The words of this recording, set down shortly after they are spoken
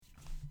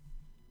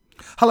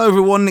Hello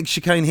everyone, Nick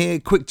Chicane here.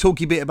 Quick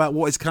talky bit about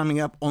what is coming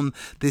up on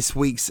this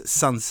week's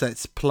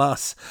Sunsets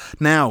Plus.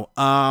 Now,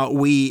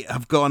 we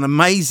have got an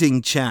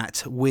amazing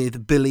chat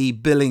with Billy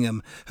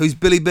Billingham. Who's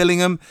Billy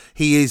Billingham?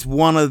 He is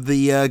one of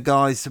the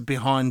guys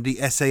behind the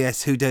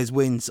SAS Who Dares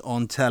Wins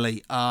on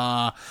telly.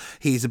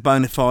 He's a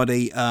bona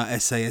fide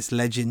SAS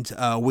legend.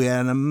 We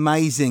had an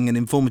amazing and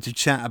informative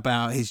chat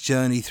about his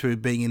journey through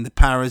being in the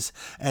Paras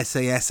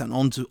SAS and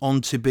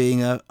onto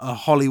being a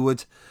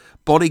Hollywood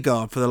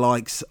bodyguard for the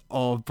likes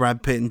of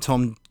Brad Pitt and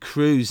Tom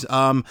Cruise.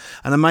 An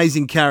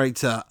amazing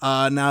character.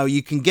 Now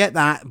you can get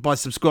that by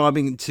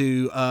subscribing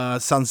to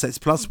Sunsets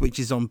Plus, which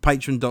is on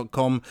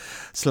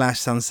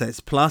patreon.com/Sunsets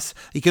Plus.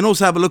 You can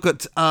also have a look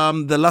at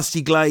the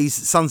Lusty Glaze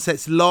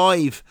Sunsets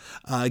Live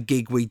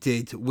gig we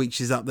did,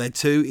 which is up there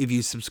too if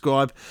you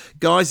subscribe.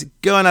 Guys,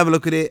 go and have a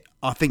look at it.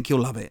 I think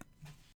you'll love it.